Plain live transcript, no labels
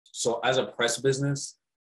So as a press business,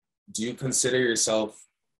 do you consider yourself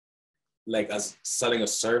like as selling a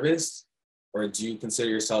service, or do you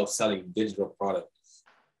consider yourself selling digital products?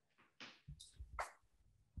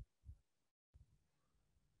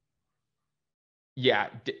 Yeah,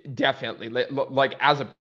 definitely. Like as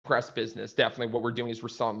a press business, definitely what we're doing is we're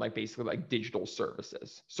selling like basically like digital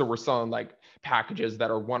services. So we're selling like packages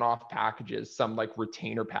that are one-off packages, some like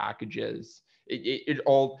retainer packages.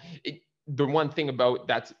 The one thing about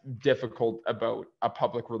that's difficult about a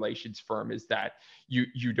public relations firm is that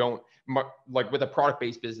you don't, like with a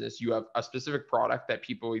product-based business, you have a specific product that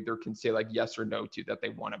people either can say like yes or no to, that they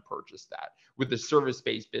want to purchase that. With a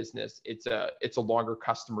service-based business, it's a longer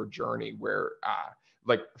customer journey where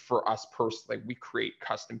like for us personally, we create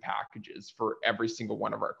custom packages for every single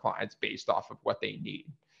one of our clients based off of what they need,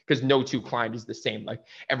 because no two client is the same. Like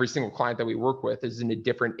every single client that we work with is in a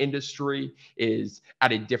different industry, is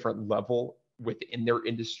at a different level within their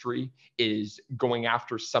industry, is going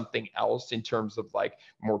after something else in terms of like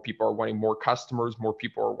more people are wanting more customers,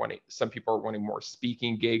 some people are wanting more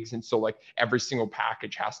speaking gigs. And so like every single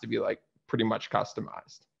package has to be like pretty much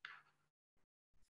customized.